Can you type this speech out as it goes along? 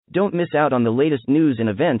Don't miss out on the latest news and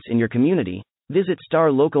events in your community. Visit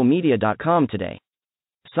starlocalmedia.com today.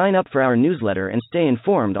 Sign up for our newsletter and stay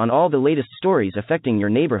informed on all the latest stories affecting your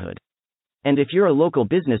neighborhood. And if you're a local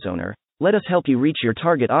business owner, let us help you reach your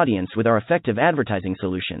target audience with our effective advertising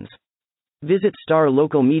solutions. Visit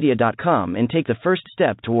starlocalmedia.com and take the first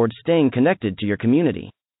step towards staying connected to your community.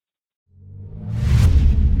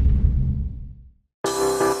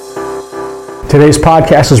 Today's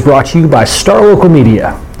podcast is brought to you by Star Local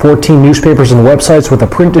Media, 14 newspapers and websites with a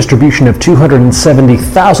print distribution of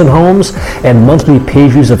 270,000 homes and monthly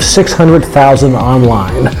page views of 600,000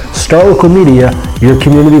 online. Star Local Media, your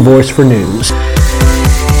community voice for news.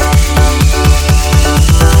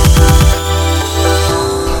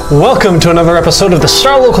 Welcome to another episode of the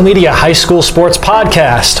Star Local Media High School Sports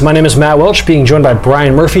Podcast. My name is Matt Welch, being joined by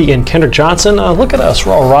Brian Murphy and Kendrick Johnson. Look at us,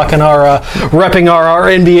 we're all rocking repping our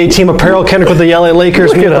NBA team apparel. Kendrick with the LA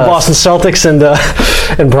Lakers, me with the Boston Celtics,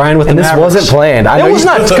 and Brian with the Mavericks. And this wasn't planned. It was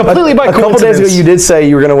not. It's completely by coincidence. A couple days ago you did say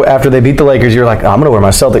you were going to, after they beat the Lakers, you were like, I'm going to wear my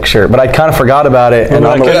Celtics shirt. But I kind of forgot about it. And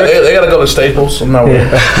they got to go to Staples. I'm not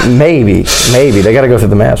Maybe. They got to go through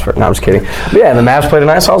the Mavs first. No, I'm just kidding. But yeah, the Mavs played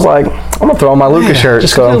tonight, so I was like, I'm going to throw on my Lucas shirt.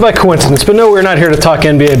 Just by coincidence. But no, we're not here to talk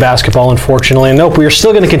NBA basketball, unfortunately. And nope, we are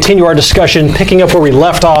still going to continue our discussion, picking up where we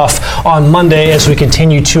left off on Monday as we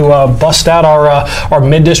continue to bust out our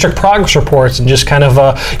mid-district progress reports and just kind of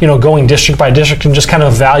going district by district and just kind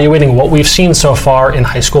of evaluating what we've seen so far in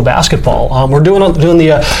high school basketball. We're doing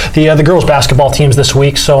the girls basketball teams this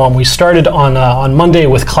week. So we started on Monday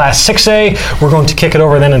with Class 6A. We're going to kick it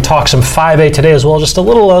over then and talk some 5A today as well. Just a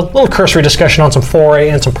little cursory discussion on some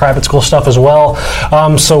 4A and some private school stuff as well.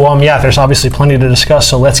 There's obviously plenty to discuss,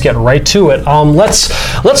 so let's get right to it.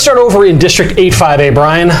 Let's start over in District 8-5A,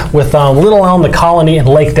 Brian, with Little Elm, the Colony, and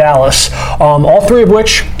Lake Dallas, all three of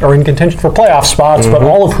which are in contention for playoff spots, but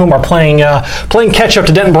all of whom are playing catch-up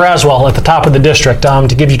to Denton Braswell at the top of the district.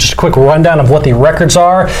 To give you just a quick rundown of what the records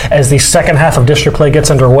are as the second half of district play gets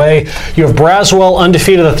underway, you have Braswell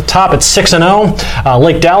undefeated at the top at 6-0,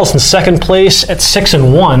 Lake Dallas in second place at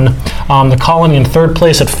 6-1, the Colony in third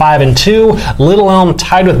place at 5-2, Little Elm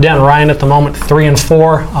tied with Denton Ryan at the moment,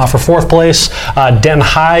 3-4 for fourth place. Denton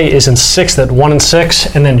High is in sixth at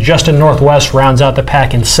 1-6, and then Justin Northwest rounds out the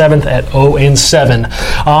pack in seventh at 0-7.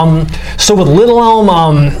 So with Little Elm,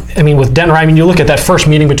 with Denton Ryan, you look at that first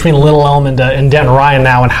meeting between Little Elm and Denton Ryan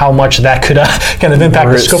now, and how much that could kind of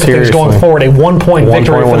impact the scope of things going forward. A 1-point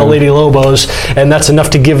victory for the Lady Lobos, and that's enough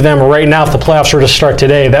to give them right now. If the playoffs were to start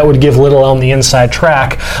today, that would give Little Elm the inside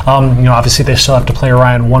track. Obviously they still have to play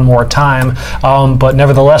Ryan one more time, but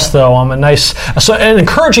nevertheless, though, an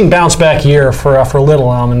encouraging bounce back year for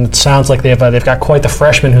Little Elm, and it sounds like they've got quite the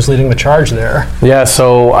freshman who's leading the charge there. Yeah,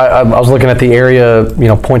 so I was looking at the area,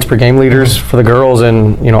 points per game leaders for the girls,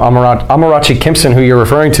 and Amarachi Kimpson, who you're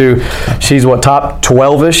referring to, she's top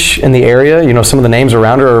 12ish in the area. Some of the names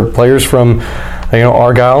around her are players from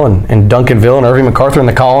Argyle and Duncanville and Irving MacArthur in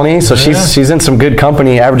the Colony. So she's in some good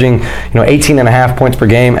company, averaging 18.5 points per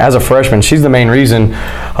game as a freshman. She's the main reason,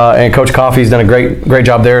 and Coach Coffey's done a great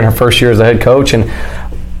job there in her first year as a head coach. And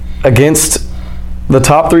against the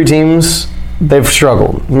top three teams, they've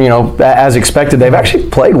struggled. As expected, they've actually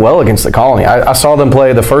played well against the Colony. I saw them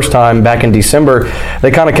play the first time back in December.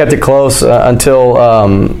 They kind of kept it close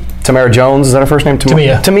until Tamara Jones, is that her first name?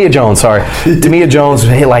 Tamia Jones, sorry. Tamia Jones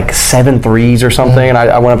hit like 7 threes or something, and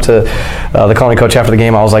I went up to the Colony coach after the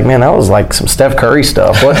game. I was like, man, that was like some Steph Curry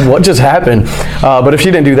stuff. What just happened? But if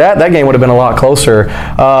she didn't do that game would have been a lot closer.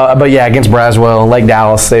 But yeah, against Braswell and Lake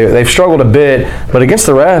Dallas, they've struggled a bit, but against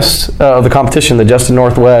the rest of the competition, the Justin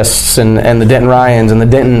Northwests and the Denton Ryans and the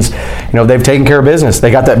Dentons, they've taken care of business.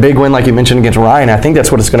 They got that big win, like you mentioned, against Ryan. I think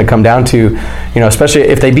that's what it's going to come down to, especially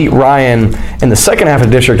if they beat Ryan in the second half of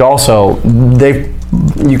the district. Also,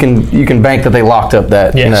 you can bank that they locked up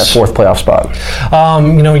that fourth playoff spot.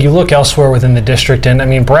 You look elsewhere within the district, and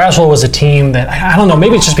Braswell was a team that I don't know.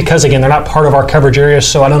 Maybe it's just because again they're not part of our coverage area,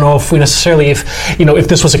 so I don't know if we necessarily if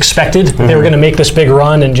this was expected they were going to make this big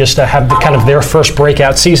run and just have kind of their first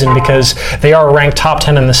breakout season, because they are ranked top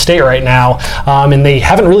 10 in the state right now, and they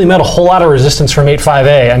haven't really met a whole lot of resistance from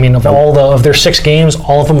 8-5A. Of their 6 games,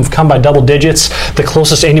 all of them have come by double digits. The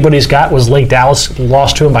closest anybody's got was Lake Dallas,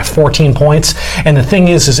 lost to them by 14 points, and the thing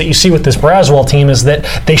is that you see with this Braswell team is that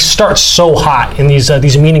they start so hot in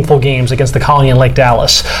these meaningful games against the Colony and Lake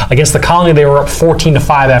Dallas. Against the Colony, they were up 14-5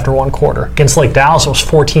 after one quarter. Against Lake Dallas, it was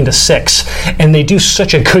 14-6, and they do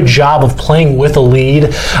such a good job of playing with a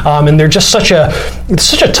lead, and they're just such a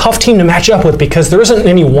tough team to match up with, because there isn't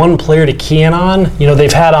any one player to key in on.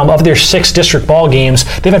 They've had of their 6 district ball games,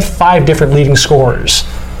 they've had 5 different leading scorers.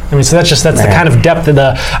 I mean, so that's the kind of depth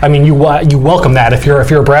of you welcome that if you're a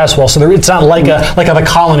Braswell. So it's not like the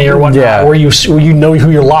Colony or whatnot, where you know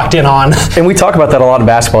who you're locked in on. And we talk about that a lot in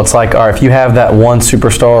basketball. It's like, all right, if you have that one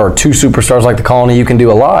superstar or two superstars like the Colony, you can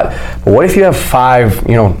do a lot. But what if you have 5,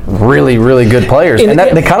 really, really good players? And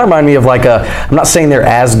they kind of remind me of I'm not saying they're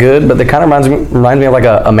as good, but they kind of remind me of like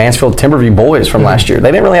a Mansfield Timberview boys from last year.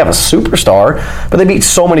 They didn't really have a superstar, but they beat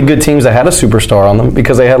so many good teams that had a superstar on them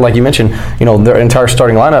because they had, like you mentioned, their entire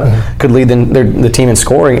starting lineup could lead the team in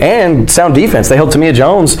scoring and sound defense. They held Tamia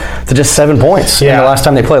Jones to just 7 points in the last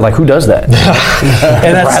time they played. Like, who does that?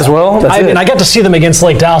 And Braswell? And I got to see them against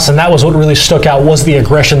Lake Dallas, and that was what really stuck out, was the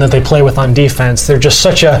aggression that they play with on defense. They're just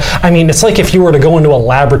it's like if you were to go into a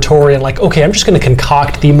laboratory and okay, I'm just going to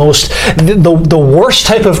concoct the worst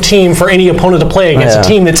type of team for any opponent to play against, a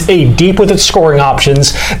team that's deep with its scoring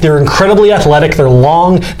options. They're incredibly athletic, they're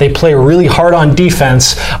long, they play really hard on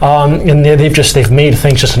defense, and they've made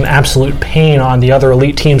things just an absolute pain on the other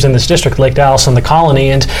elite teams in this district, Lake Dallas and the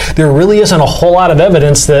Colony, and there really isn't a whole lot of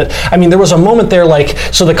evidence that, there was a moment there,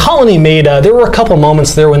 so the Colony made, there were a couple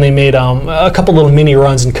moments there when they made a couple little mini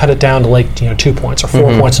runs and cut it down to 2 points or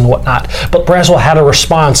 4 points and whatnot, but Braswell had a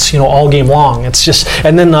response, all game long. It's just,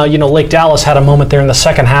 and then, Lake Dallas had a moment there in the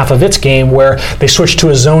second half of its game where they switched to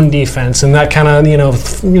a zone defense, and that kind of,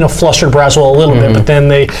 flustered Braswell a little bit, but then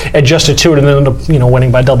they adjusted to it and then ended up,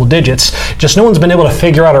 winning by double digits. Just no one's been able to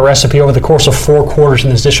figure out a recipe over the course of 4 quarters in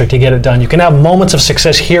this district to get it done. You can have moments of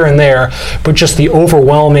success here and there, but just the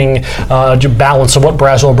overwhelming balance of what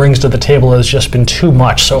Braswell brings to the table has just been too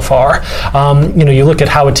much so far. You look at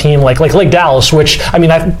how a team like Lake Dallas, which,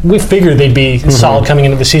 we figured they'd be solid coming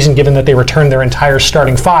into the season, given that they returned their entire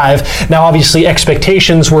starting 5. Now, obviously,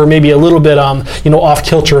 expectations were maybe a little bit, off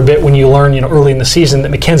kilter a bit when you learn, early in the season that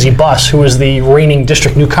Mackenzie Buss, who was the reigning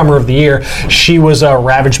district newcomer of the year, she was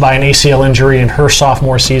ravaged by an ACL injury in her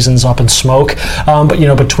sophomore season's up in smoke. But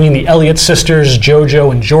between the Elliott sisters,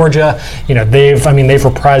 JoJo and Georgia, they've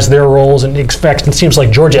reprised their roles, and it seems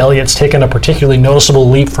like Georgia Elliott's taken a particularly noticeable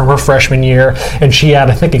leap from her freshman year, and she had,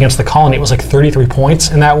 I think, against the Colony, it was 33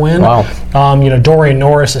 points in that win. Wow. Dorian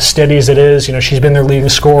Norris, as steady as it is, she's been their leading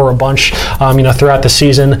scorer a bunch, throughout the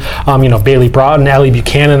season. Bailey Broughton, Allie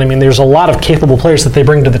Buchanan. There's a lot of capable players that they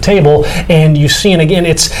bring to the table, and you see, and again,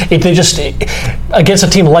 against a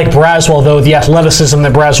team like Braswell, though, the athleticism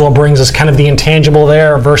that Braswell brings is kind of the intangible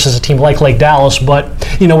there versus a team like Lake Dallas. But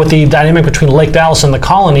with the dynamic between Lake Dallas and the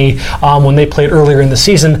Colony, when they played earlier in the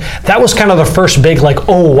season, that was kind of the first big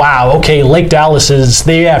oh wow, okay, Lake Dallas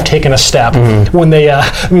they have taken a step. When they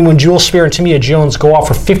when Jewel Spear and Tamia Jones go off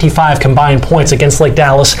for 55 combined points against Lake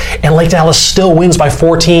Dallas, and Lake Dallas still wins by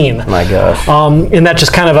 14. My gosh. And that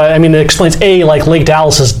just kind of it explains Lake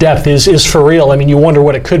Dallas's depth is for real. You wonder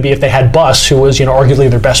what it could be if they had Buss, who was arguably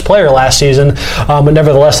their best player last season, but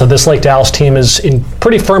nevertheless, this Lake Dallas team is in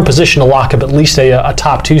pretty firm position to lock up at least a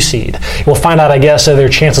top 2 seed. We'll find out, I guess, their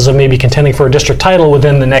chances of maybe contending for a district title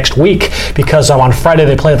within the next week, because on Friday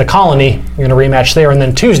they play the Colony, you're going to rematch there, and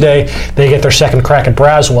then Tuesday they get their second crack at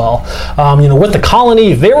Braswell. With the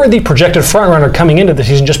Colony, they were the projected front runner coming into the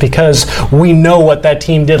season, just because we know what that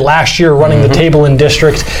team did last year, running the table in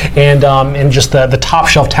district, and just the top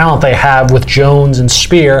shelf talent they have with Jones and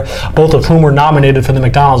Spear, both of whom were nominated for the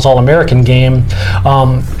McDonald's All-American game.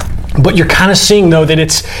 But you're kind of seeing, though, that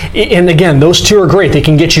and again, those two are great. They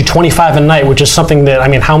can get you 25 a night, which is something that,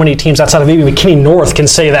 how many teams outside of maybe McKinney North can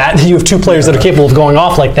say that? You have 2 players that are capable of going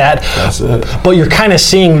off like that. That's it. But you're kind of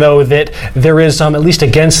seeing, though, that there is, at least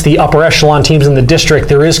against the upper echelon teams in the district,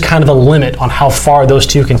 there is kind of a limit on how far those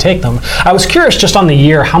two can take them. I was curious just on the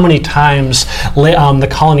year how many times the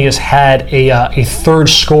Colony has had a third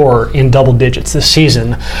scorer in double digits this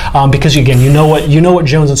season, because again, you know what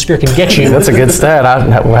Jones and Spear can get you. That's a good stat.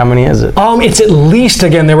 How many is it? It's at least,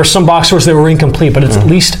 again, there were some box scores that were incomplete, but it's at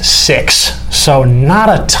least 6. So not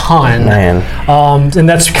a ton. Man. And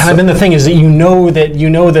that's kind of been the thing, is that you know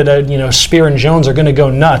that Spear and Jones are going to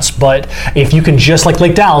go nuts, but if you can just, like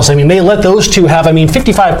Lake Dallas, they let those two have,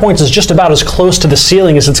 55 points is just about as close to the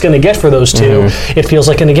ceiling as it's going to get for those two. It feels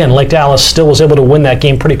like, and again, Lake Dallas still was able to win that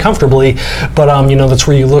game pretty comfortably, but that's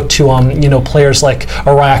where you look to players like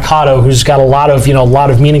Araya Cotto, who's got a lot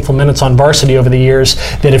of meaningful minutes on varsity over the years,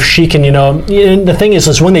 that if she can, the thing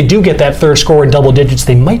is when they do get that third score in double digits,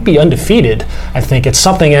 they might be undefeated did. I think it's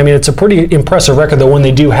something. I mean, it's a pretty impressive record though when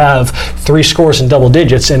they do have 3 scores in double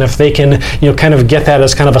digits, and if they can, kind of get that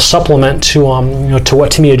as kind of a supplement to to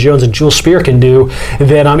what Tamia Jones and Jewel Spear can do,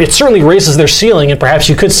 then it certainly raises their ceiling, and perhaps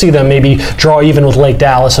you could see them maybe draw even with Lake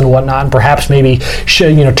Dallas and whatnot, and perhaps maybe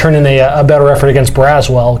turn in a better effort against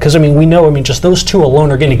Braswell, because we know just those 2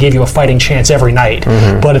 alone are going to give you a fighting chance every night.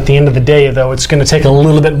 But at the end of the day, though, it's going to take a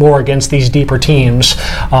little bit more against these deeper teams,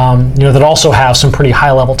 that also have some pretty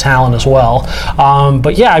high level talent as well.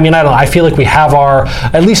 But yeah, I don't know. I feel like we have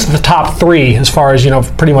at least the top 3 as far as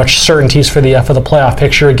pretty much certainties for the playoff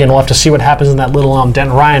picture. Again, we'll have to see what happens in that little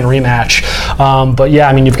Denton Ryan rematch. But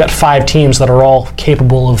yeah, you've got 5 teams that are all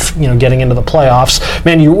capable of getting into the playoffs.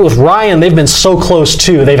 Man, with Ryan, they've been so close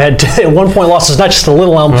too. They've had at one point losses not just to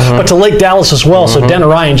Little Elm, but to Lake Dallas as well. So Denton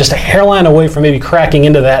Ryan just a hairline away from maybe cracking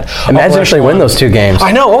into that. Imagine if they win those 2 games.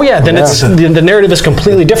 I know. Oh yeah. Then it's the narrative is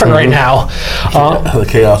completely different right now. The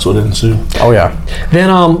chaos would ensue. Oh yeah. Then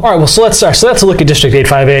all right. Well, so that's a look at District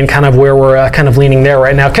 8-5A and kind of where we're kind of leaning there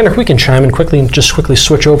right now. Kendrick, we can chime in quickly and just quickly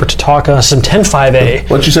switch over to talk some 10-5A.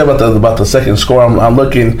 What you said about the second score? I'm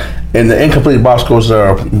looking in the incomplete box scores.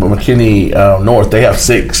 McKinney North. They have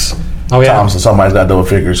 6 times, and somebody's got double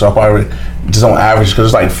figures. So I probably just on average,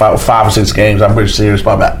 because it's like 5 or 6 games. I'm pretty serious,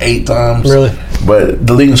 probably about 8 times. Really? But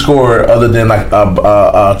the leading scorer, other than like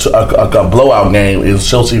a blowout game, is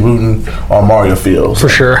Chelsea Wooten or Mario Fields. For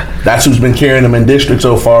sure. That's who's been carrying them in district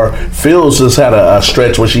so far. Fields has had a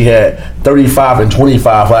stretch where she had 35 and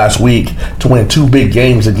 25 last week to win 2 big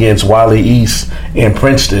games against Wiley East and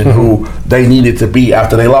Princeton, who they needed to beat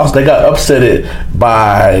after they lost. They got upsetted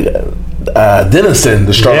by Denison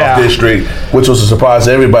to start off district, which was a surprise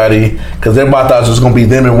to everybody because everybody thought it was going to be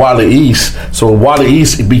them and Wiley East. So Wiley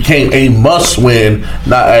East became a must win,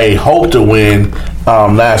 not a hope to win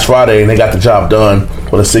last Friday, and they got the job done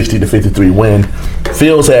with a 60-53 win.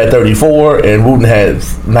 Fields had 34 and Wooten had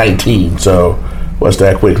 19. So what's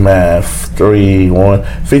that quick math?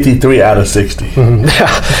 53 out of 60. And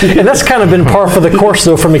that's kind of been par for the course,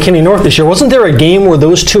 though, for McKinney North this year. Wasn't there a game where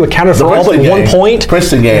those 2 accounted for all but 1 point?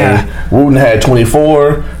 Princeton game. Wooten had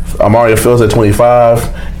 24. Mario Fields had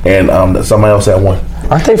 25. And somebody else had 1.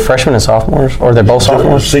 Aren't they freshmen and sophomores? Or are they both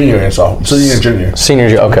sophomores? Senior and junior.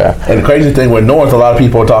 Senior, okay. And the crazy thing with North, a lot of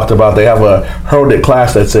people talked about they have a hurled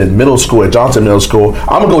class that's in middle school at Johnson Middle School.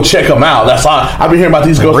 I'm going to go check them out. That's all. I've been hearing about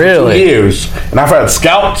these girls for 2 years. And I've had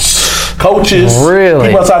scouts, coaches,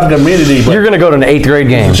 people outside the community. But you're going to go to an 8th grade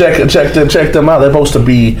game. Check them out. They're supposed to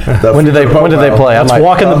be when did they play? Let's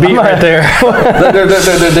walk in the beat right there.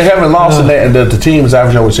 They haven't lost, and the team is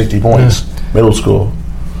averaging over 60 points. Middle school.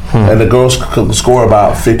 And the girls could score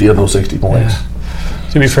about 50 of those 60 points.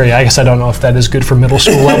 To be fair, I guess I don't know if that is good for middle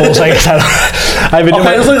school levels. I guess I've been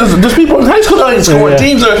doing there's people in high school that ain't scoring.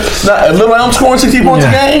 Teams are not. Little Elm scoring 60 points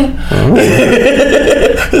a game.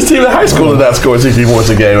 This team in high school is not scoring 60 points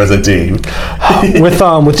a game as a team.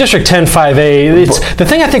 With District 10-5A, it's the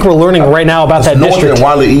thing I think we're learning right now about that North district. And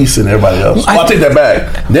Wiley East and everybody else. I'll take that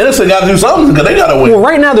back. Denison got to do something because they got to win. Well,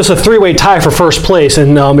 right now there's a 3-way tie for first place,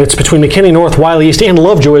 and it's between McKinney North, Wiley East, and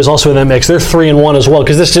Lovejoy is also in that mix. They're 3-1 as well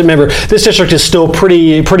because this district is still pretty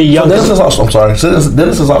young. So Denison's lost. I'm sorry.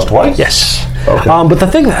 Denison's lost twice. Yes. Okay. But the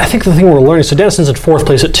thing we're learning. So Denison's in 4th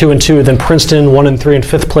place at 2-2. Then Princeton 1-3 in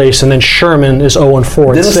 5th place, and then Sherman is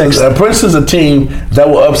 0-4 in 6th. Princeton's a team that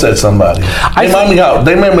will upset somebody. They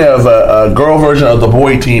remind me of a girl version of the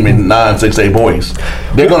boy team in 9-6A boys.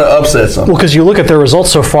 They're going to upset somebody. Well, because you look at their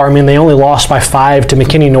results so far. They only lost by 5 to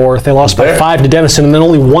McKinney North. They lost by 5 to Denison, and then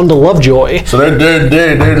only 1 to Lovejoy. So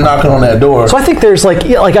they're knocking on that door. So I think there's I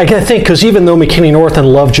think because even though McKinney North and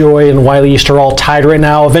Lovejoy and Wiley East are all tied right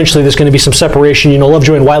now, eventually there's going to be some separation.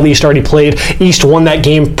 Lovejoy and Wiley East already played. East won that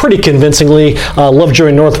game pretty convincingly. Lovejoy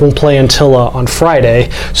and North won't play until on Friday.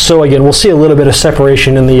 So again, we'll see a little bit of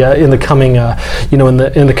separation in the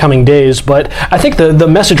coming days. But I think the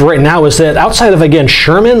message right now is that outside of again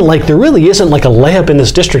Sherman, there really isn't a layup in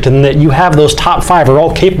this district, and that you have those top 5 are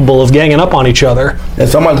all capable of ganging up on each other. And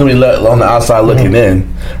somebody's going to be on the outside looking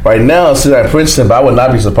in. Right now, it's at Princeton, but I would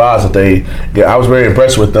not be surprised if they. I was very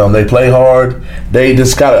impressed with them. They play hard. They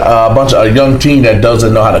just got a bunch of a young team that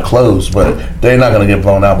doesn't know how to close, but they're not going to get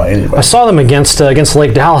blown out by anybody. I saw them against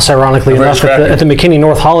Lake Dallas, ironically enough, at the McKinney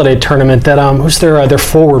North Holiday Tournament. That who's their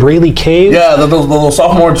forward, Rayleigh Cave? Yeah, the little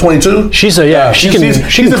sophomore 22. She can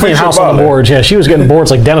clean house on the boards. Yeah, she was getting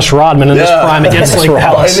boards like Dennis Rodman in this prime against Lake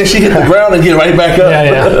Dallas. And then she hit the ground and get right back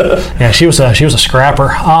up. Yeah, she was a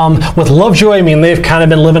scrapper. With Lovejoy, they've kind of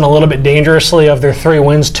been living a little bit dangerously. Of their 3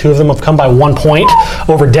 wins, 2 of them have come by 1 point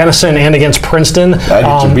over Denison and against Princeton. I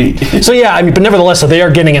get you beat. So yeah, Yeah, I mean, but nevertheless, they are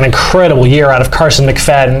getting an incredible year out of Carson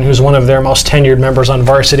McFadden, who's one of their most tenured members on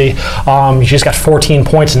varsity. She's got 14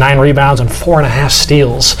 points, 9 rebounds, and 4.5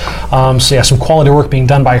 steals. So yeah, some quality work being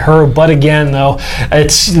done by her. But again, though,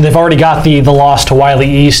 they've already got the loss to Wiley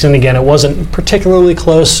East, and again, it wasn't particularly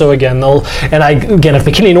close. So again, if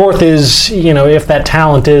McKinney North is, if that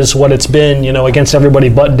talent is what it's been, against everybody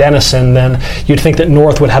but Denison, then you'd think that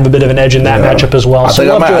North would have a bit of an edge in that matchup as well. I think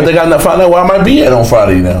I might find out where I might be at on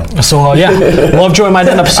Friday now. So Lovejoy might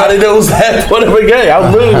end up. I didn't know it was that whatever game.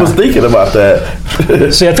 I really was thinking about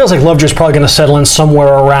that. So it feels like Lovejoy's probably going to settle in somewhere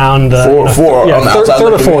around third or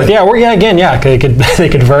fourth. They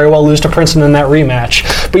could very well lose to Princeton in that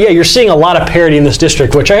rematch. But yeah, you're seeing a lot of parity in this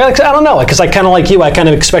district, which I don't know, because I kind of like you. I kind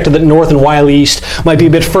of expected that North and Wiley East might be a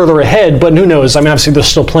bit further ahead, but who knows? I mean, obviously there's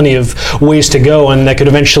still plenty of ways to go, and that could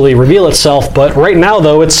eventually reveal itself. But right now,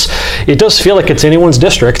 though, it does feel like it's anyone's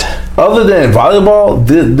district. Other than volleyball,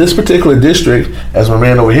 this particular district, as my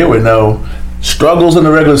man over here would know, struggles in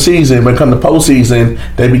the regular season, but come the postseason,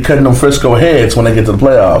 they be cutting them Frisco heads when they get to the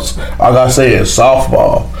playoffs. All I gotta say is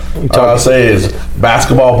softball. All I gotta say is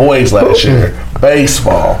basketball boys last year,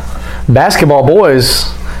 baseball. Basketball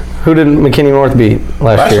boys, who did McKinney North beat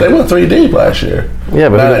last year? They went 3 deep last year. Yeah,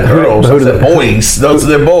 but who did they boys? Those are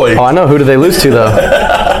their boys. Oh, I know. Who did they lose to though?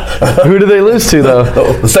 Who did they lose to though?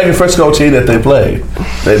 The second Frisco team that they played.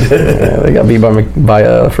 They got beat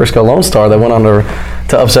by Frisco Lone Star. That went on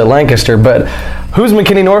to upset Lancaster. But who's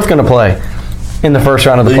McKinney North going to play in the first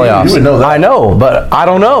round of the playoffs? You would know that. I know, but I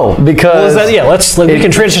don't know because we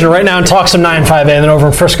can transition right now and talk some 9-5A, and then over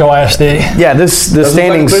in Frisco ISD. Yeah, the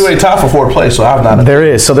standings. Like a 3-way tie for 4th place, so I've not. There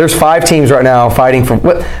is. So there's 5 teams right now fighting for.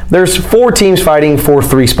 There's 4 teams fighting for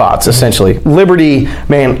 3 spots essentially. Liberty,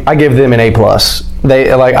 man, I give them an A+.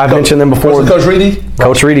 They I've mentioned them before. Coach Reedy?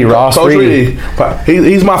 Coach Reedy, Ross Reedy.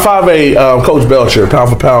 He's my 5A Coach Belcher,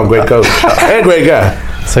 pound for pound, great coach and great guy.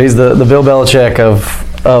 So he's the Bill Belichick of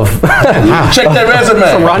check that resume.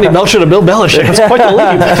 From Rodney Belcher to Bill Belichick. That's quite the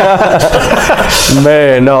leap.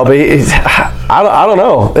 Man, no, but I don't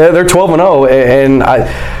know. They're 12-0, and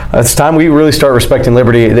it's time we really start respecting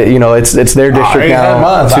Liberty. It's their district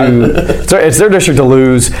now. It's their district to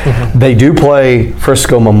lose. Mm-hmm. They do play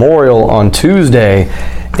Frisco Memorial on Tuesday.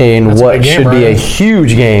 In what should be a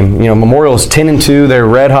huge game. Memorial is 10-2. They're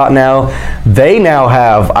red hot now. They now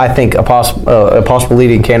have, I think, a possible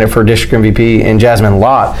leading candidate for district MVP in Jasmine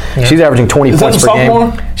Lott. Yeah. She's averaging 20 points per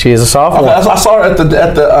game. She is a sophomore. Okay, I saw her at the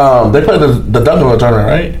they played the Duncan tournament,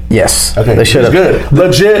 right? Yes. Okay. They should have. Good.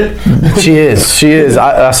 Legit. She is.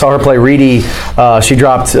 I saw her play Reedy. She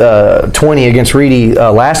dropped 20 against Reedy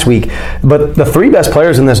last week. But the 3 best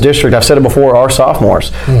players in this district, I've said it before, are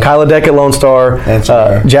sophomores. Mm-hmm. Kyla Deck at Lone Star.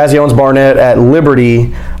 Jazzy Owens-Barnett at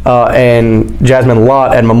Liberty, and Jasmine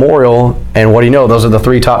Lott at Memorial. And what do you know? Those are the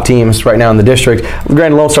 3 top teams right now in the district.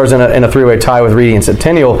 Granted, Lone Star's in a 3-way tie with Reedy and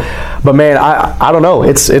Centennial. But man, I don't know.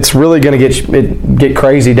 It's really going to get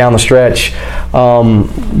crazy down the stretch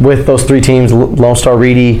with those 3 teams: Lone Star,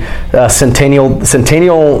 Reedy, Centennial.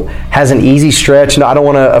 Centennial has an easy stretch. No, I don't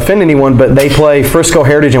want to offend anyone, but they play Frisco,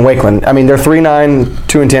 Heritage, and Wakeland. I mean, they're 3-9,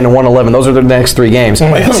 2-10, and 1-11. Those are their next 3 games.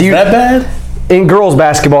 Wakeland's that bad? In girls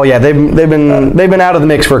basketball, yeah, they've been out of the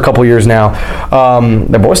mix for a couple years now.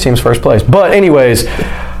 Their boys team's first place, but anyways,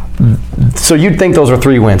 so you'd think those are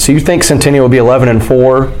 3 wins. So you think Centennial will be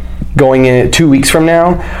 11-4 going in 2 weeks from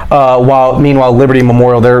now. Meanwhile, Liberty and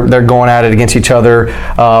Memorial they're going at it against each other.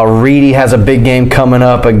 Reedy has a big game coming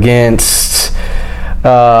up against. They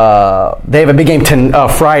have a big game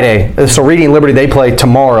Friday. So Reedy and Liberty, they play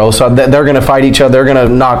tomorrow. So they're going to fight each other. They're going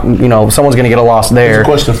to knock. Someone's going to get a loss there. Here's a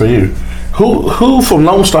question for you. Who from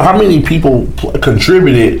Lone Star? How many people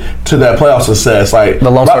contributed to that playoff success? Like the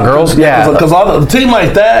Lone Star girls, yeah. Because a team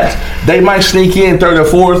like that, they might sneak in 3rd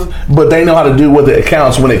or 4th, but they know how to do what it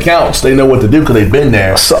counts. When it counts, they know what to do because they've been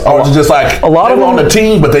there. Or it's just like a lot of them on the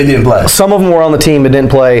team, but they didn't play. Some of them were on the team but didn't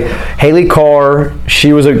play. Haley Carr,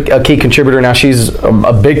 she was a key contributor. Now she's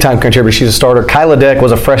a big time contributor. She's a starter. Kyla Deck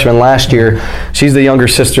was a freshman last year. She's the younger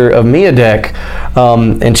sister of Mia Deck,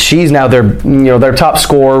 and she's now their top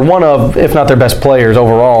scorer, one of, if not their best players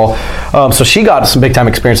overall. So she got some big time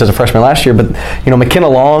experience as a freshman last year. But McKenna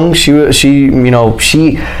Long, she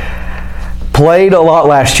played a lot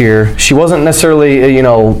last year. She wasn't necessarily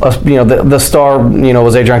the star.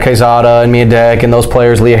 Was Adrian Quezada and Mia Deck and those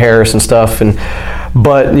players, Leah Harris and stuff.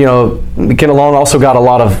 But McKenna Long also got a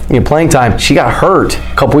lot of playing time. She got hurt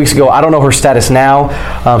a couple weeks ago. I don't know her status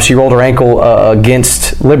now. She rolled her ankle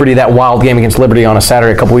against Liberty, that wild game against Liberty on a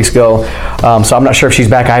Saturday a couple weeks ago. So I'm not sure if she's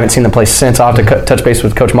back. I haven't seen them play since. I'll have to touch base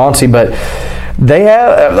with Coach Monsey. But they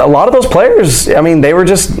have a lot of those players. I mean, they were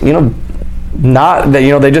just not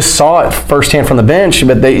that, they just saw it firsthand from the bench,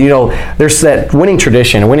 but they, there's that winning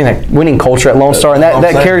tradition, winning culture at Lone Star, and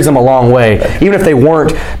that carries them a long way. Even if they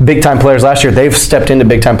weren't big time players last year, they've stepped into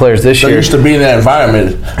big time players this year. They used to be in that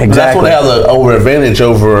environment. Exactly. That's what they have the over advantage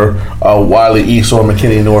over Wiley East or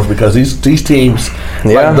McKinney North, because these teams,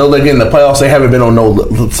 though they get in the playoffs, they haven't been on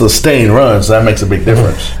no sustained runs. So that makes a big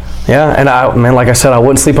difference. Yeah, and like I said, I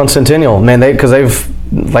wouldn't sleep on Centennial, man.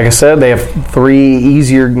 Like I said, they have 3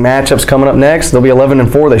 easier matchups coming up next. They'll be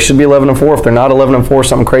 11-4. They should be 11-4. If they're not 11-4,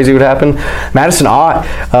 something crazy would happen. Madison Ott,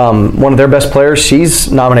 one of their best players,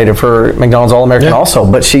 she's nominated for McDonald's All-American also.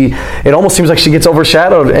 But it almost seems like she gets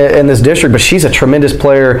overshadowed in this district. But she's a tremendous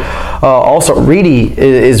player. Also, Reedy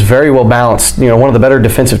is very well balanced. One of the better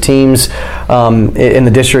defensive teams in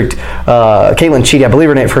the district. Caitlin Cheedy, I believe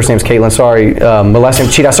her first name's Caitlin. Sorry, but last name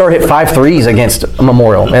Cheedy. I saw her hit 5 threes against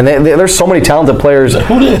Memorial, and there's so many talented players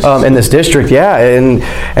in this district, and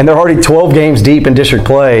they're already 12 games deep in district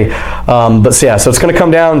play. So it's going to come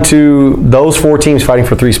down to those 4 teams fighting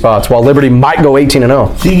for 3 spots, while Liberty might go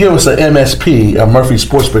 18-0. Can you give us an MSP, a Murphy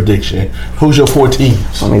Sports prediction? Who's your 4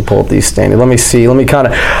 teams? Let me pull up these standings. Let me see.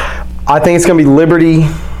 I think it's going to be Liberty,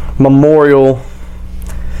 Memorial.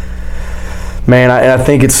 Man, I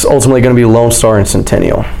think it's ultimately going to be Lone Star and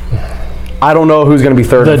Centennial. I don't know who's going to be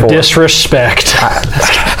 3rd and 4th. The disrespect.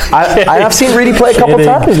 I have seen Reedy play a couple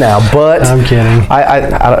times now, but I'm kidding.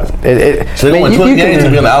 So they won 20 games to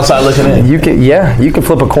be on the outside looking in. You can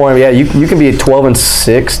flip a coin. Yeah, you can be a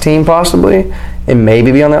 12-6 team possibly, and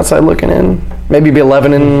maybe be on the outside looking in. Maybe be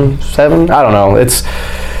 11-7. I don't know. It's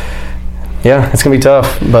going to be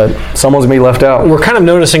tough, but someone's going to be left out. We're kind of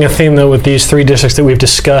noticing a theme, though, with these 3 districts that we've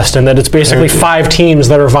discussed, and that it's basically 5 teams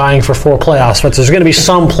that are vying for 4 playoffs, but there's going to be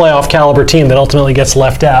some playoff caliber team that ultimately gets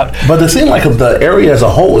left out. But it seems like the area as a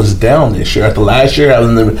whole is down this year. After last year,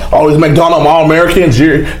 having all these McDonald All-Americans,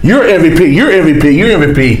 you're MVP, you're MVP, you're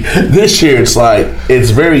MVP. This year, it's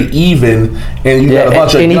very even, and you got a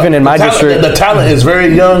bunch of and even in my district, the talent is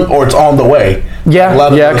very young or it's on the way.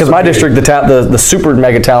 Because my district, the super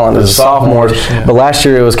mega talent is sophomores. But last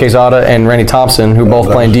year it was Quezada and Randy Thompson, who both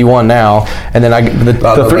play in D1 now. And then the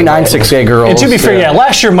 396A girls. And to be fair,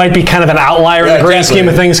 last year might be kind of an outlier in the grand scheme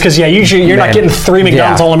of things, because usually you're not getting 3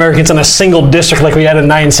 McDonald's All-Americans in a single district like we had in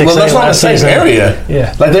 9-6A. Well, that's not the same area.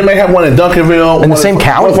 Yeah, they may have one in Duncanville, in the same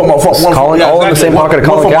county, all in the same pocket of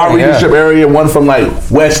Collin County. One from our leadership area, one from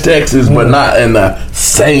West Texas, but not in the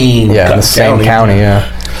same county.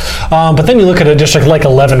 But then you look at a district like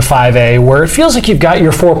 11-5A, where it feels like you've got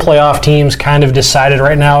your 4 playoff teams kind of decided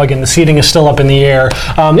right now. Again, the seeding is still up in the air.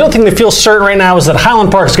 The only thing that feels certain right now is that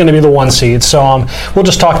Highland Park is going to be the 1 seed. So we'll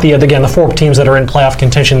just talk the 4 teams that are in playoff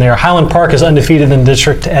contention there. Highland Park is undefeated in the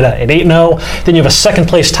district at 8-0. Then you have a 2nd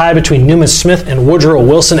place tie between Newman Smith and Woodrow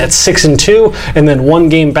Wilson at 6-2, and then 1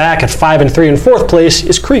 game back at 5-3 in 4th place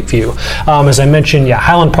is Creekview. As I mentioned,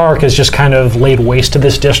 Highland Park has just kind of laid waste to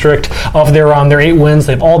this district. Of their 8 wins,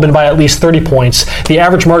 they've all been by at least 30 points. The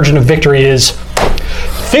average margin of victory is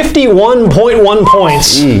 51.1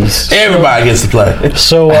 points. Jeez. Everybody gets to play.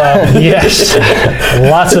 So, yes,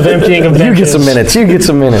 lots of emptying of benches. You get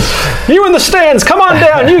some minutes. You in the stands, come on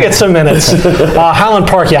down. You get some minutes. Highland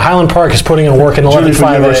Park is putting in work in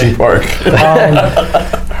 11-5A. Park.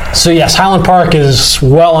 So yes, Highland Park is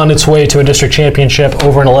well on its way to a district championship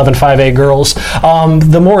over in 11-5A girls.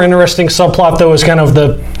 The more interesting subplot, though, is kind of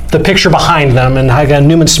the picture behind them, and again,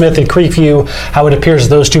 Newman Smith and Creekview, how it appears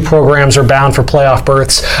those 2 programs are bound for playoff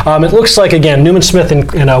berths. It looks like, again, Newman Smith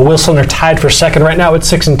and Wilson are tied for 2nd right now at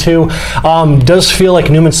 6-2. Does feel like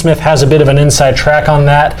Newman Smith has a bit of an inside track on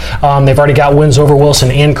that. They've already got wins over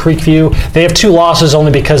Wilson and Creekview. They have 2 losses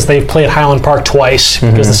only because they've played Highland Park twice,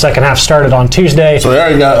 because the second half started on Tuesday. So they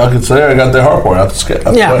already got their hard part out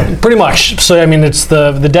the way. Pretty much. So it's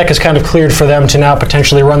the deck is kind of cleared for them to now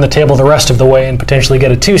potentially run the table the rest of the way and potentially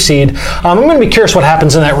get a 2 seed. I'm going to be curious what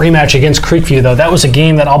happens in that rematch against Creekview, though. That was a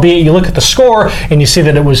game that, albeit you look at the score and you see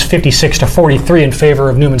that it was 56-43 in favor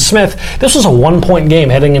of Newman Smith, this was a 1-point game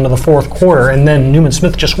heading into the 4th quarter, and then Newman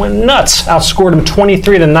Smith just went nuts, outscored him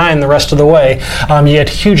 23-9 the rest of the way. You had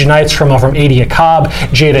huge nights from Adia Cobb,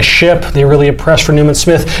 Jada Shipp. They really impressed for Newman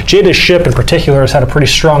Smith. Jada Shipp, in particular, has had a pretty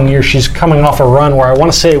strong year. She's coming off a run where I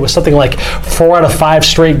want to say it was something like 4 out of 5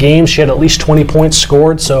 straight games. She had at least 20 points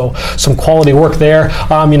scored, so some quality work there.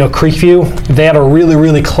 Creekview, they had a really,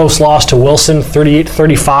 really close loss to Wilson,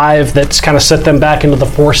 38-35. That's kind of set them back into the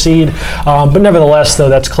 4 seed. But nevertheless, though,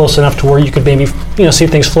 that's close enough to where you could maybe see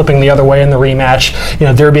things flipping the other way in the rematch.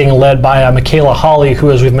 They're being led by Michaela Hawley,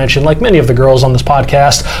 who, as we've mentioned, like many of the girls on this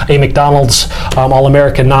podcast, a McDonald's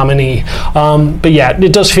All-American nominee. But yeah,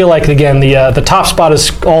 it does feel like, again, the top spot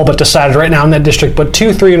is all but decided right now in that district, but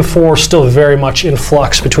 2, 3, and 4 still very much in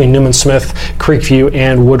flux between Newman Smith, Creekview,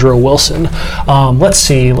 and Woodrow Wilson. Let's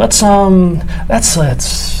see. Let's see.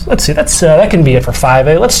 That can be it for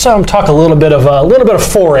 5A. Let's talk a little bit of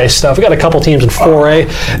 4A stuff. We got a couple teams in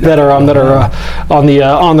 4A that are on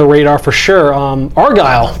the radar for sure.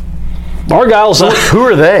 Argyle's. Who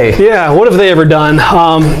are they? Yeah, what have they ever done?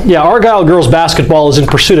 Argyle girls basketball is in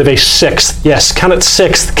pursuit of a 6th, yes, count it,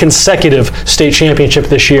 6th consecutive state championship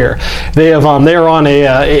this year. They are on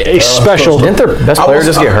a special. Didn't their best player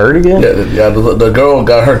just get hurt again? Yeah, the girl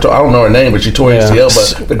got hurt. I don't know her name, but she tore ACL.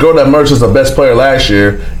 But the girl that emerged as the best player last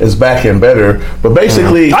year is back and better. But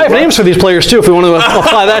basically, I have names for these players too. If we want to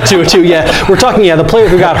apply that to it too, yeah, we're talking. Yeah, the player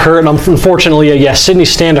who got hurt, and unfortunately, Sydney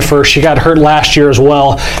Standifer, she got hurt last year as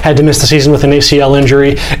well. Had to miss the season with an ACL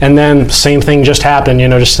injury, and then same thing just happened.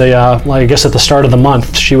 I guess at the start of the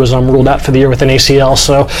month, she was ruled out for the year with an ACL.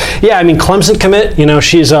 So, yeah, I mean, Clemson commit.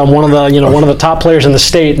 She's one of the top players in the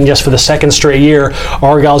state, and just for the 2nd straight year,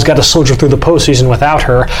 Argyle's got to soldier through the postseason without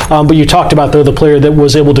her. But you talked about the player that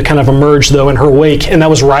was able to kind of emerge though in her wake, and that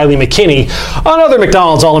was Riley McKinney, another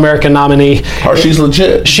McDonald's All-American nominee. Oh, she's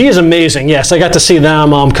legit. She is amazing. Yes, I got to see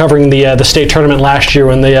them covering the state tournament last year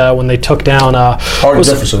when they took down Hardin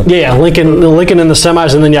Jefferson. Yeah, Lincoln in the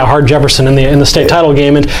semis, and then Hardin Jefferson in the state title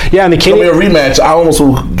game. And McKinney. It's gonna be a rematch. I almost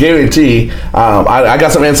will guarantee. I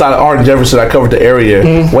got some inside of Hardin Jefferson. I covered the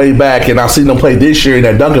area way back, and I've seen them play this year in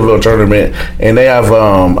that Duncanville tournament. And they have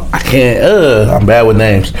I'm bad with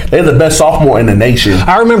names. They're the best sophomore in the nation.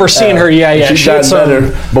 I remember seeing her. Yeah, she got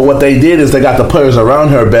better. But what they did is they got the players around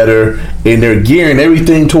her better, and they're gearing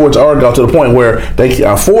everything towards Argyle to the point where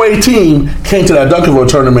a 4A team came to that Duncanville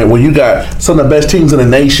tournament where you got some of the best teams in the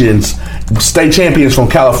nations, state champions from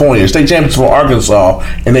California, state champions from Arkansas,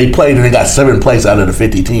 and they played and they got 7th place out of the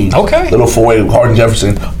 50 teams. Okay. Little 4A, Hardin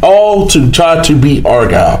Jefferson, all to try to beat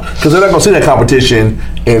Argyle because they're not going to see that competition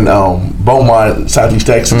in Beaumont, Southeast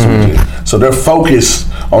Texas region. So they're focused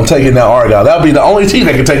on taking down Argyle. That'll be the only team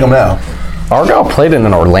that can take them down. Argyle played in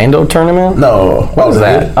an Orlando tournament? No. What was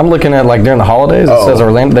that? I'm looking at during the holidays. It says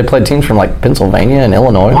Orlando. They played teams from Pennsylvania and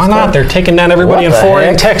Illinois. Why not? They're taking down everybody in 4A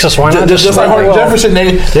in Texas. Why not? Just like Hardin Jefferson,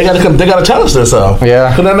 they got to challenge themselves. Yeah.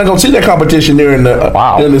 Because they're not going to see that competition during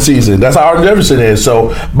the season. That's how Hardin Jefferson is.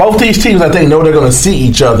 So both these teams, I think, know they're going to see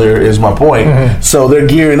each other. Is my point. So they're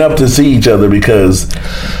gearing up to see each other because.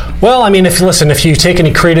 Well, I mean, if you take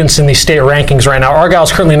any credence in the state rankings right now,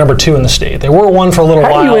 Argyle's currently number 2 in the state. They were 1 for a little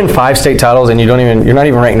while. How do you win 5 state titles and you're not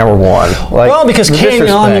even ranked number 1? Because Canyon.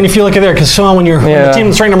 I mean, if you look at there, because when the team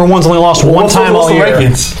that's ranked number 1's only lost one time all year.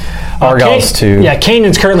 Rankings? Argyle's 2. Yeah,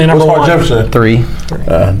 Canyon's currently number 1. Jefferson? 3.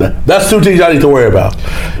 That's 2 teams I need to worry about.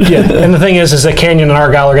 Yeah, and the thing is that Canyon and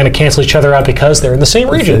Argyle are going to cancel each other out because they're in the same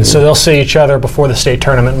region, so they'll see each other before the state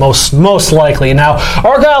tournament, most likely. Now,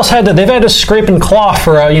 Argyle's had to scrape and claw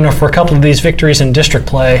for a couple of these victories in district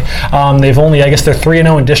play. They've only, I guess, they're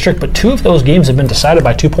 3-0 in district, but 2 of those games have been decided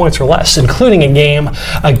by 2 points or less, including a game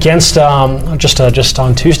against just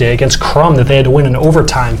on Tuesday against Crum that they had to win in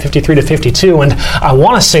overtime, 53-52, and I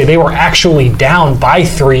want to say they were actually down by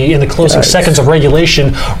 3 in the closing seconds of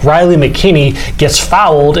regulation. Riley McKinney gets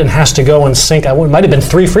fouled and has to go and sink. It might have been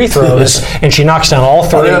 3 free throws, and she knocks down all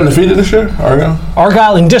 3. Are they undefeated this year, Argyle?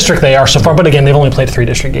 Argyle in district they are so far, but again, they've only played 3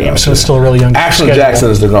 district games, so it's still a really young. Ashlyn Jackson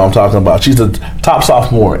is the girl I'm talking about. She's the top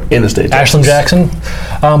sophomore in the state. Ashlyn Jackson,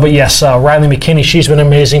 but yes, Riley McKinney, she's been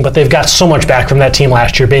amazing. But they've got so much back from that team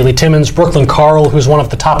last year. Bailey Timmons, Brooklyn Carl, who's one of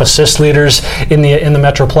the top assist leaders in the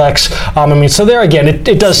Metroplex. So there again,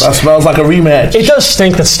 it does. That smells like a rematch. It does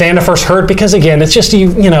stink that Standifer's hurt because again, it's just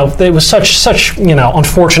it was such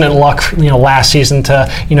unfortunate luck last season to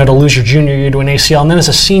lose your junior year to an ACL, and then as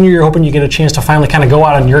a senior you're hoping you get a chance to finally kind of go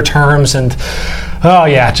out on your terms, and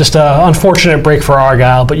just an unfortunate break for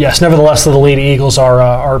Argyle. But yes, nevertheless, the Lady Eagles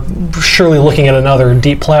are surely looking at another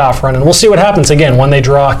deep playoff run, and we'll see what happens again when they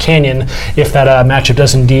draw Canyon, if that matchup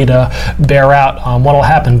does indeed bear out what'll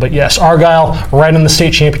happen. But yes, Argyle right on the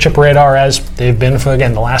state championship radar as they've been for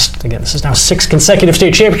this is now 6 consecutive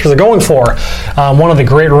state championships they're going for. One of the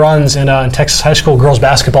great runs in Texas high school girls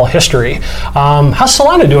basketball history. How's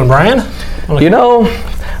Salina doing, Brian?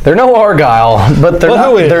 They're no Argyle, but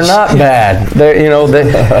they're not bad.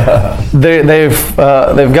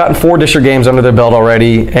 They've gotten 4 district games under their belt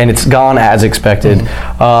already, and it's gone as expected.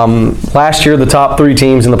 Last year, the top 3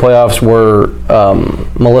 teams in the playoffs were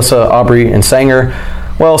Melissa, Aubrey, and Sanger.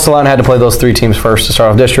 Well, Salina had to play those 3 teams first to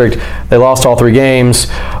start off district. They lost all 3 games,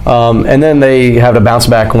 and then they had a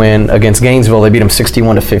bounce-back win against Gainesville. They beat them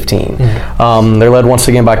 61-15. They're led once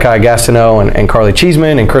again by Kai Gastineau and Carly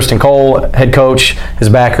Cheeseman, and Kristen Cole, head coach, is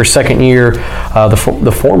back her 2nd year.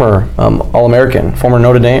 The former All-American, former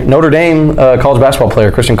Notre Dame college basketball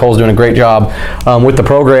player, Kristen Cole's doing a great job with the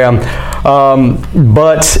program.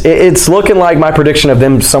 But it's looking like my prediction of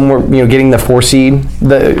them somewhere, getting the 4 seed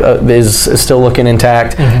is still looking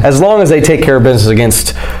intact. As long as they take care of business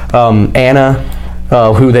against Anna,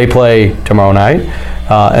 who they play tomorrow night.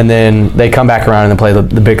 And then they come back around and then play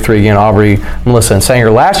the big 3 again, Aubrey, Melissa, and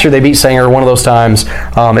Sanger. Last year they beat Sanger one of those times.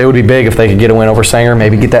 It would be big if they could get a win over Sanger,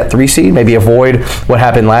 maybe get that 3 seed, maybe avoid what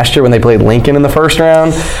happened last year when they played Lincoln in the first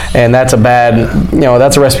round. And that's a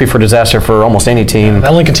that's a recipe for disaster for almost any team. Yeah,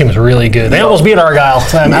 that Lincoln team was really good. They almost beat Argyle.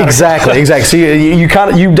 Exactly. So you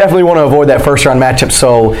definitely want to avoid that first round matchup.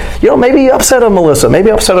 So maybe upset a Melissa,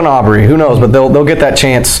 maybe upset an Aubrey. Who knows? But they'll get that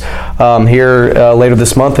chance here later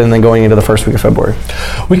this month, and then going into the first week of February.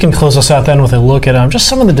 We can close us out then with a look at just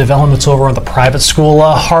some of the developments over at the private school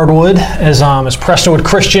Hardwood, as Prestonwood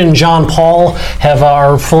Christian, John Paul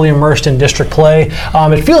are fully immersed in district play.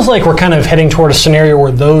 It feels like we're kind of heading toward a scenario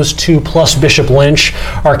where those 2 plus Bishop Lynch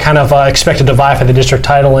are kind of expected to vie for the district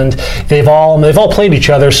title, and they've all played each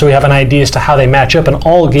other, so we have an idea as to how they match up. And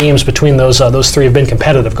all games between those 3 have been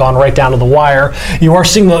competitive, gone right down to the wire. You are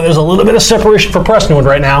seeing there's a little bit of separation for Prestonwood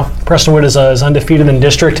right now. Prestonwood is undefeated in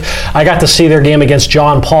district. I got to see their game against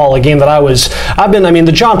John Paul, a game that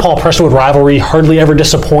the John Paul Prestonwood rivalry hardly ever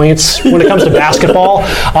disappoints when it comes to basketball.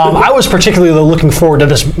 I was particularly looking forward to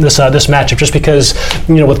this matchup just because,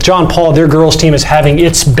 with John Paul, their girls team is having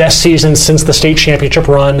its best season since the state championship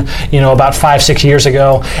run, about 5-6 years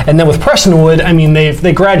ago. And then with Prestonwood,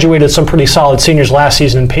 they graduated some pretty solid seniors last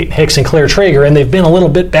season in Peyton Hicks and Claire Traeger, and they've been a little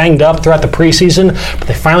bit banged up throughout the preseason, but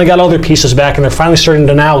they finally got all their pieces back, and they're finally starting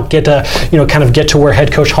to now get to where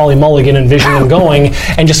head coach Holly Mulligan envisioned them going.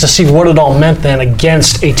 And just to see what it all meant then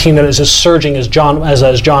against a team that is as surging as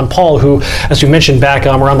John Paul, who, as we mentioned back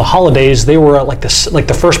around the holidays, they were like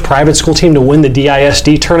the first private school team to win the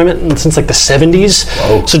DISD tournament since the 70s.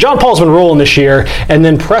 Whoa. So John Paul's been rolling this year, and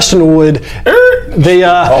then Prestonwood,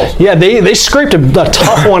 they scraped a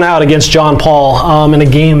tough one out against John Paul in a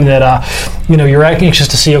game that you're anxious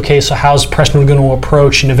to see. Okay, so how's Prestonwood going to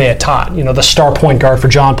approach Nevaeh Tott, the star point guard for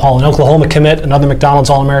John Paul, an Oklahoma commit, another McDonald's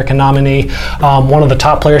All-American nominee, one of the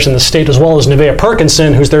top players in the state, as well as Nevaeh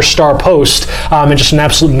Perkinson, who's their star post, and just an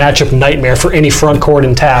absolute matchup nightmare for any front court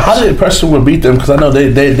in Taft. How did Prestonwood beat them? Because I know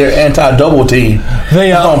they're anti-double team.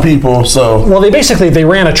 They on people, so. Well, they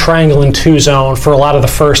ran a triangle and 2 zone for a lot of the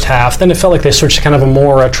first half. Then it felt like they switched to kind of a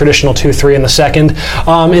more traditional 2-3 in the second.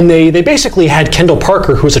 And they basically had Kendall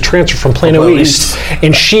Parker, who was a transfer from Plano East,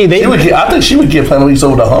 and I think she would get Plano East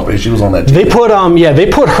over the hump if she was on that team. They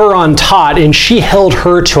put her on Tott, and she held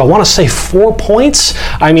her to, I want to say, 4 points.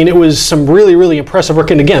 It was some really, really impressive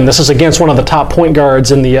work. And again, this is against one of the top point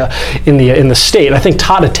guards in the state. I think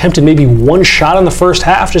Tott attempted maybe 1 shot in the first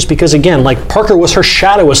half, just because, again, Parker was her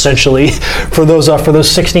shadow essentially for those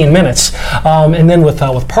 16 minutes. And then with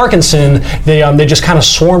Parkinson, they just kind of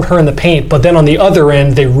swarmed her in the paint. But then on the other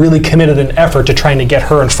end, they really committed an effort to trying to get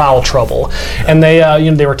her in foul trouble. And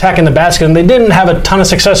they were attacking the basket, and they didn't have a ton of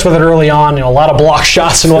success with it early on. A lot of block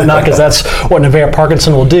shots and whatnot, because that's what Nevaeh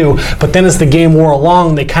Parkinson will do. But then as the game wore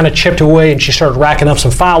along, they kind of chipped away, and she started racking up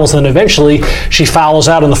some fouls. And then eventually, she fouls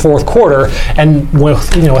out in the fourth quarter. And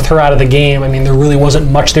with her out of the game, there really wasn't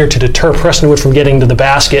much there to deter Prestonwood from getting to the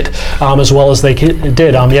basket as well as they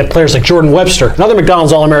did. You had players like Jordan Webster, another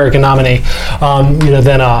McDonald's All-American nominee.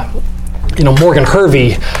 Morgan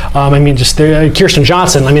Hervey, Kirsten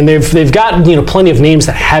Johnson. They've got plenty of names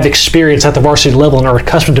that have experience at the varsity level and are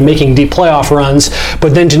accustomed to making deep playoff runs.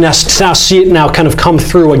 But then to now see it now kind of come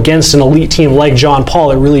through against an elite team like John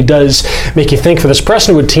Paul, it really does make you think for this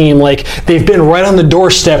Prestonwood team, they've been right on the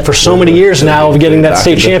doorstep for so many years now of getting that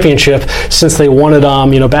state championship since they won it,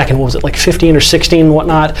 back in, 15 or 16 and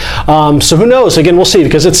whatnot. So who knows? Again, we'll see,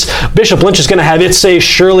 because it's Bishop Lynch is going to have its say.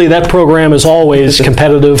 Surely that program is always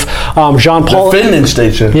competitive. John Paul, defending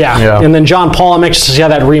state champion. Yeah, and then John Paul, I'm anxious to see how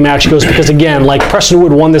that rematch goes, because again,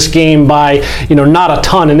 Prestonwood won this game by not a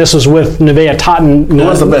ton, and this was with Nevaeh Totten. It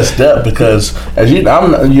was the best step, because I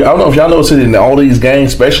don't know if y'all noticed it in all these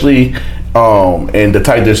games, especially and the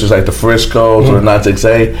tight districts like the Friscos or the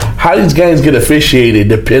 9-6A, how these games get officiated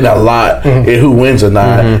depend a lot in who wins or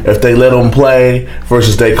not. If they let them play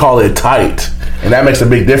versus they call it tight. And that makes a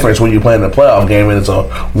big difference when you're playing a playoff game and it's a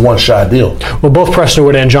one-shot deal. Well, both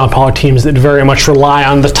Prestonwood and John Paul are teams that very much rely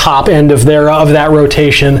on the top end of their that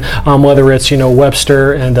rotation, whether it's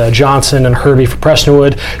Webster and Johnson and Hervey for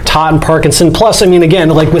Prestonwood, Todd and Parkinson. Plus, I mean, again,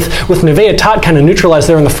 like with Nevaeh, Todd kind of neutralized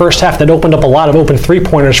there in the first half. That opened up a lot of open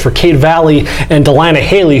three-pointers for Cade Valley and Delana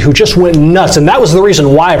Haley, who just went nuts. And that was the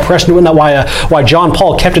reason why Prestonwood, why John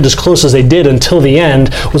Paul kept it as close as they did until the end,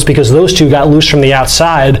 was because those two got loose from the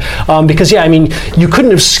outside. Because, yeah, I mean, you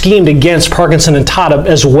couldn't have schemed against Parkinson and Todd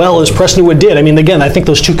as well as Prestonwood did. I mean, again, I think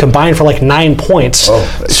those two combined for like 9 points.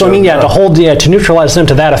 So, I mean, to neutralize them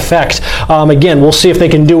to that effect. Again, we'll see if they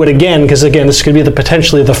can do it again, because, again, this could be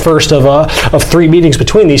potentially the first of 3 meetings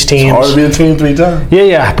between these teams. It's hard to be a team 3 times.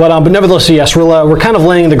 Yeah. But nevertheless, yes, we're kind of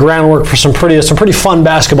laying the groundwork for some pretty fun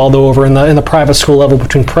basketball, though, over in the private school level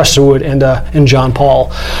between Prestonwood and John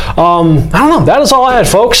Paul. I don't know. That is all I had,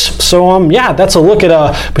 folks. So, that's a look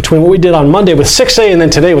at between what we did on Monday with 6A and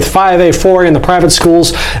then today with 5A, 4A, and the private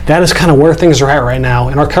schools. That is kind of where things are at right now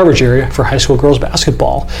in our coverage area for high school girls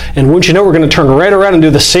basketball. And wouldn't you know, we're going to turn right around and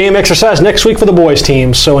do the same exercise next week for the boys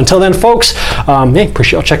team. So until then, folks,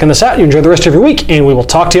 appreciate y'all checking this out. You enjoy the rest of your week, and we will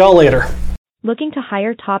talk to y'all later. Looking to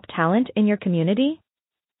hire top talent in your community?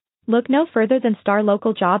 Look no further than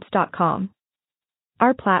starlocaljobs.com.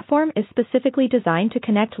 Our platform is specifically designed to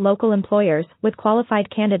connect local employers with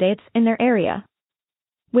qualified candidates in their area.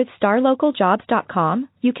 With starlocaljobs.com,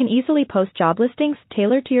 you can easily post job listings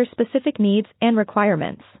tailored to your specific needs and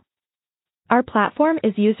requirements. Our platform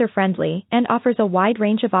is user-friendly and offers a wide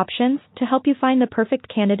range of options to help you find the perfect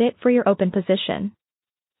candidate for your open position.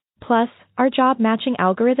 Plus, our job matching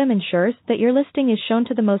algorithm ensures that your listing is shown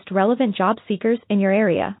to the most relevant job seekers in your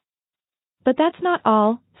area. But that's not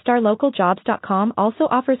all. StarLocalJobs.com also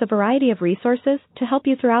offers a variety of resources to help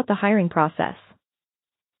you throughout the hiring process.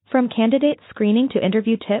 From candidate screening to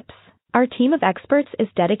interview tips, our team of experts is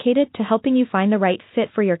dedicated to helping you find the right fit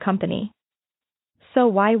for your company. So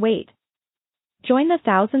why wait? Join the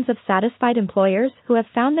thousands of satisfied employers who have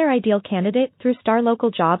found their ideal candidate through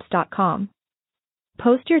StarLocalJobs.com.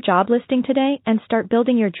 Post your job listing today and start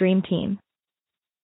building your dream team.